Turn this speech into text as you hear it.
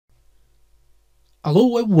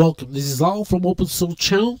Hello and welcome. This is Al from Open Source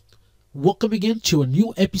Channel. Welcome again to a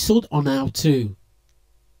new episode on How To.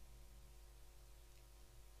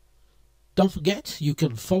 Don't forget, you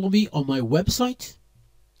can follow me on my website.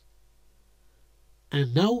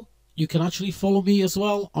 And now you can actually follow me as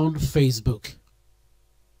well on Facebook.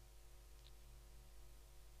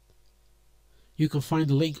 You can find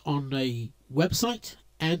the link on the website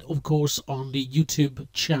and of course on the YouTube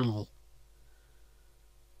channel.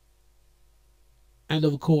 And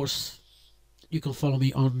of course, you can follow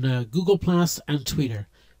me on Google Plus and Twitter.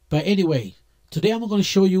 But anyway, today I'm going to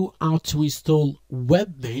show you how to install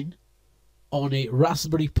Webmin on a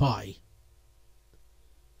Raspberry Pi.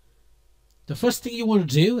 The first thing you want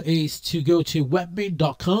to do is to go to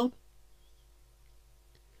webmin.com,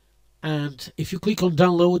 and if you click on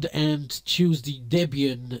download and choose the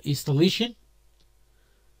Debian installation,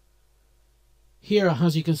 here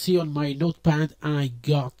as you can see on my notepad I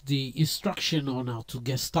got the instruction on how to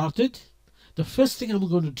get started. The first thing I'm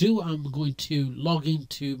going to do, I'm going to log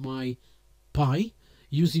into my Pi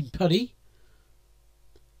using PuTTY,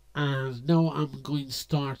 and now I'm going to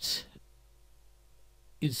start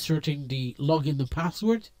inserting the login and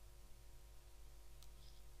password.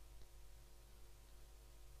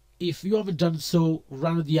 If you haven't done so,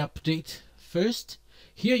 run the update first.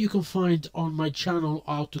 Here you can find on my channel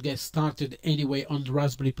how to get started anyway on the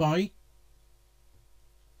Raspberry Pi.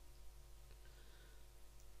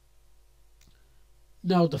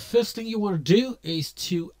 Now the first thing you want to do is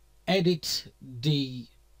to edit the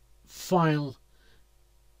file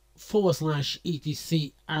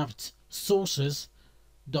 /etc apt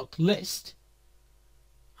sources.list,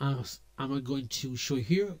 as I'm going to show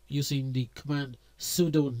here using the command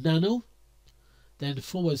sudo nano, then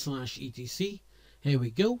 /etc. Here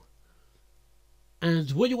we go.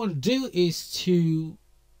 And what you want to do is to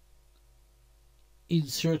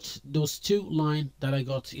insert those two lines that I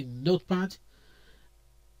got in Notepad.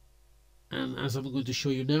 And as I'm going to show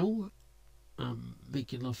you now, I'm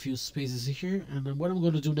making a few spaces here. And then what I'm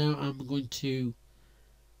going to do now, I'm going to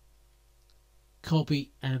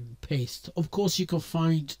copy and paste. Of course, you can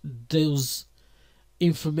find those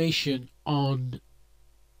information on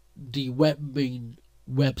the Webmin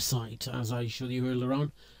website, as I showed you earlier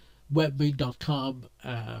on, webmin.com /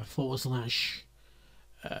 for the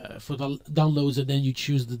downloads, and then you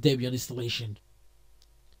choose the Debian installation.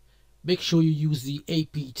 Make sure you use the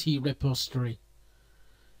apt repository.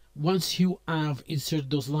 Once you have inserted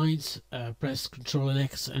those lines, press Ctrl and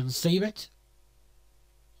X and save it.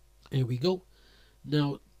 There we go.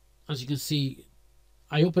 Now, as you can see,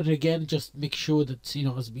 I open it again, just make sure that it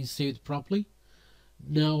has been saved properly.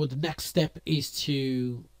 Now the next step is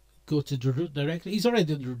to go to the root directly. It's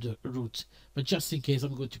already in the root, but just in case,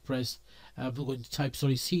 I'm going to type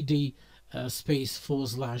cd space /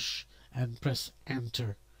 and press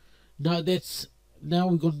enter. Now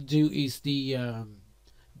we're going to do is we're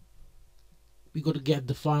going to get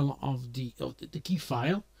the file of the key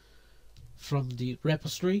file from the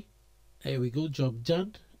repository. There we go, job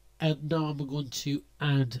done. And now I'm going to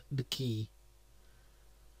add the key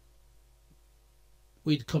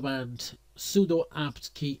with command sudo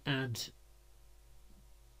apt key add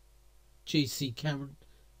jc command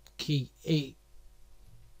key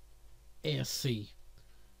asc.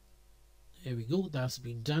 There we go, that's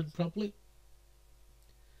been done properly.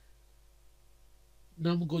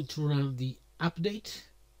 Now I'm going to run the update.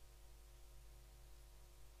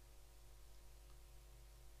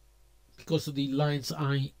 Because of the lines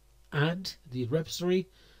I add, the repository,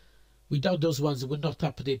 without those ones it would not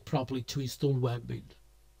update properly to install Webmin.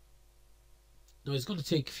 Now it's going to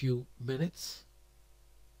take a few minutes.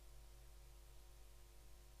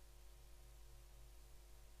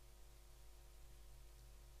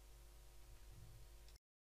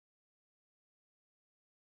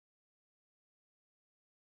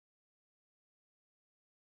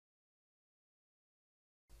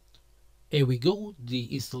 Here we go,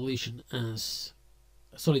 the installation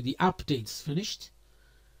the update's finished.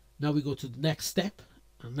 Now we go to the next step,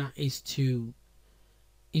 and that is to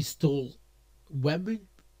install Webmin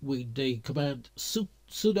with the command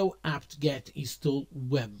sudo apt get install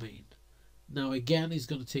Webmin. Now again, it's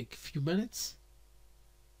going to take a few minutes.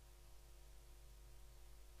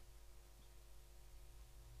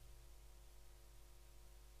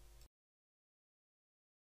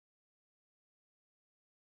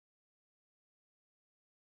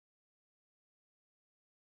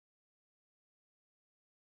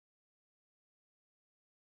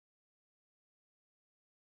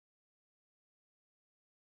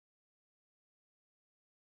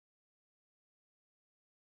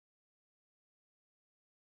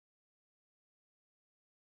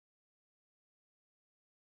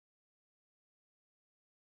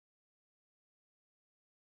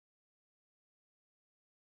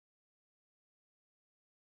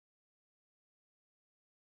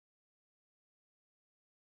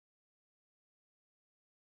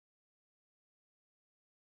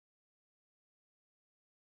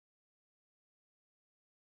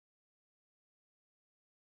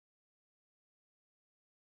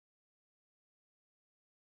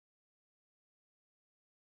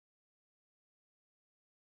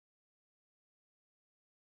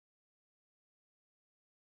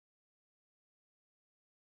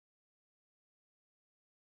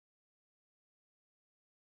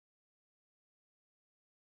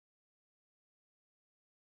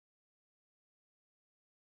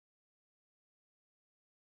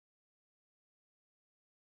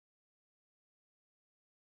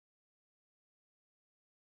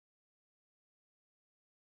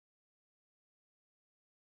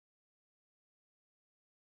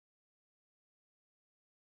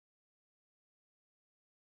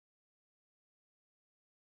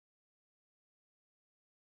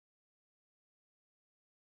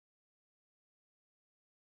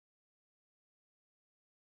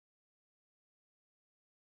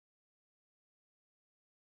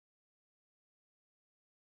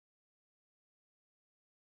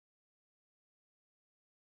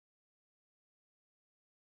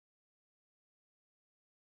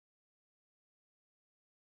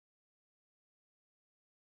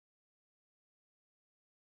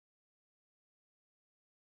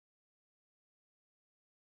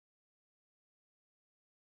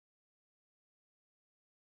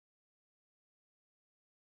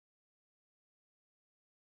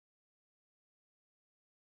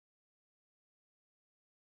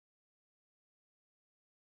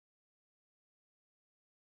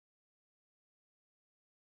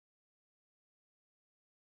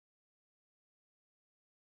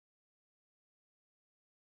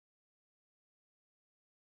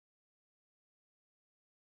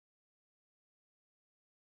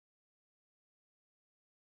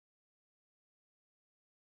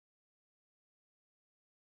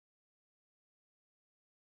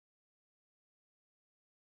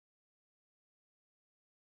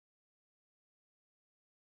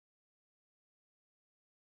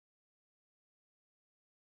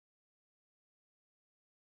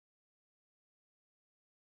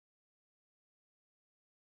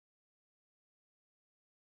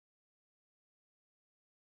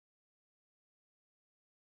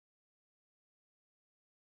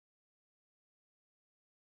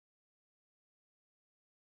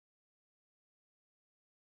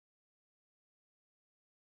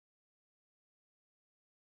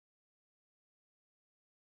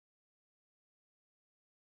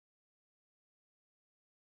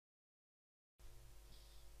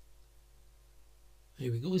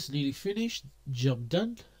 Here we go, it's nearly finished, job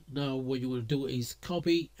done. Now what you will do is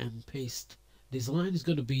copy and paste this line. Is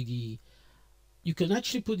going to be the, you can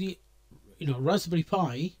actually put the, Raspberry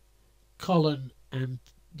Pi colon and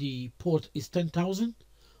the port is 10,000,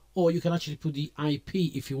 or you can actually put the IP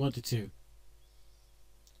if you wanted to.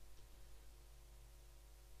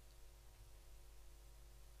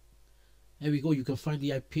 There we go, you can find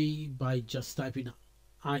the IP by just typing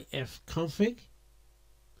ifconfig.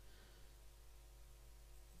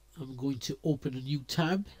 I'm going to open a new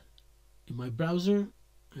tab in my browser.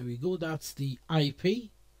 There we go, that's the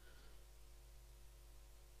IP.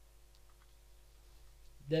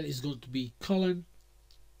 That is going to be colon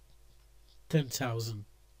 10,000.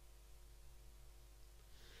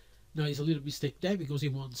 Now there's a little mistake there because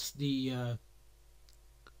it wants the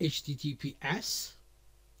HTTPS.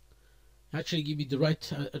 Actually give me the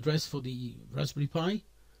right address for the Raspberry Pi.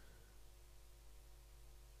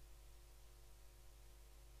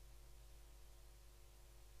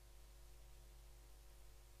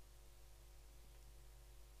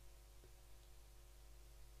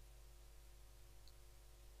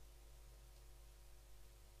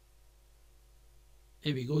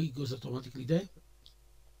 There we go, it goes automatically there.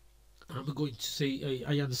 I'm going to say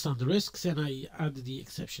I understand the risks and I add the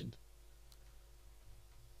exception.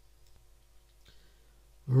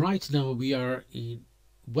 Right now we are in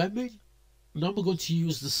Webmin. Now I'm going to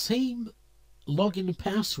use the same login and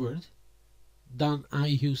password than I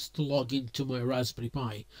used to log into my Raspberry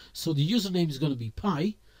Pi. So the username is going to be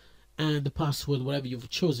Pi and the password whatever you've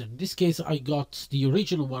chosen. In this case I got the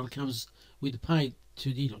original one, comes with the Pi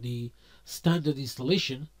to the standard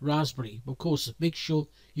installation Raspberry. Of course make sure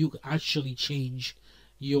you actually change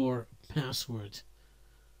your password.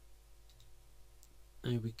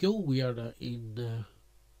 There we go, we are in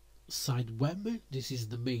side Webmin. This is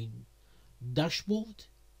the main dashboard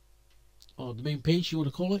or the main page you want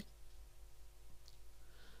to call it.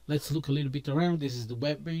 Let's look a little bit around. This is the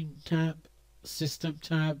Webmin tab, system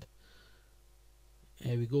tab.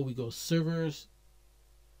 There we go, we go servers,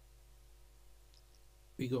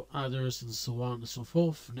 we go others and so on and so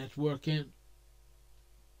forth, networking,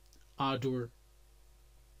 hardware,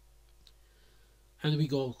 and we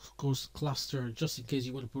go of course cluster just in case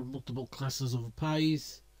you want to put multiple classes of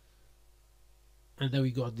Pis. And then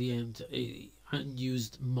we got at the end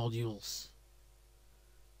unused modules.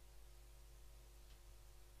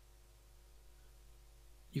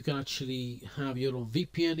 You can actually have your own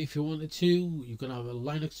VPN if you wanted to. You can have a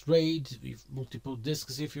Linux RAID with multiple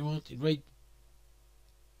disks if you want. RAID.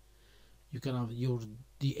 You can have your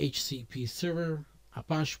DHCP server,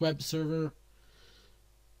 Apache web server.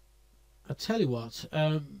 I tell you what.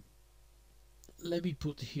 Let me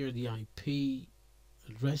put here the IP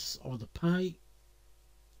address of the Pi.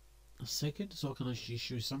 A second, so I can actually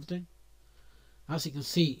show you something. As you can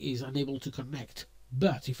see, is unable to connect.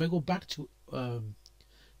 But if I go back to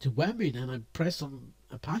Webmin and I press on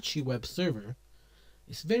Apache web server,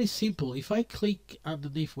 it's very simple. If I click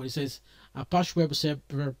underneath where it says Apache web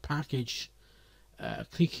server package,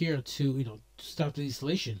 click here to start the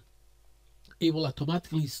installation, it will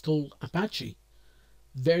automatically install Apache.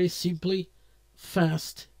 Very simply,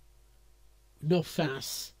 fast, no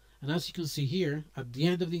fuss. And as you can see here, at the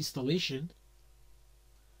end of the installation,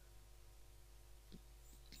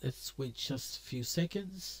 let's wait just a few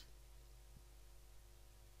seconds.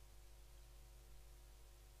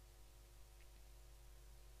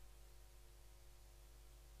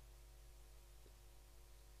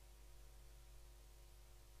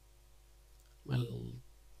 Well,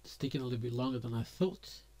 it's taking a little bit longer than I thought.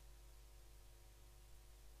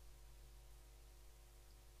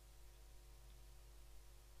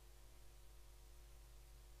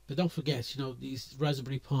 But don't forget, this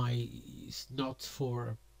Raspberry Pi is not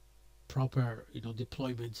for proper,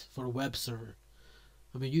 deployment for a web server.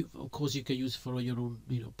 I mean, of course you can use it for your own,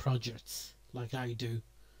 projects like I do.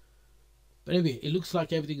 But anyway, it looks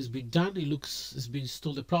like everything has been done. It's been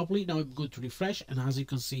installed properly. Now I'm going to refresh, and as you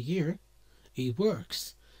can see here, it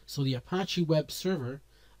works. So the Apache web server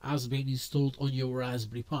has been installed on your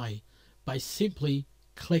Raspberry Pi by simply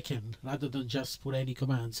clicking rather than just put any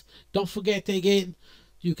commands. Don't forget again,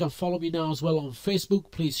 you can follow me now as well on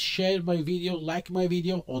Facebook. Please share my video, like my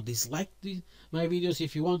video, or dislike my videos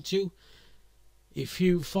if you want to. If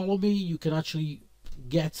you follow me, you can actually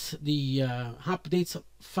get the updates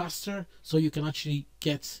faster, so you can actually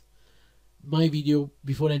get my video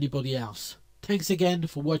before anybody else. Thanks again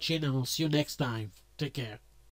for watching, and I'll see you next time. Take care.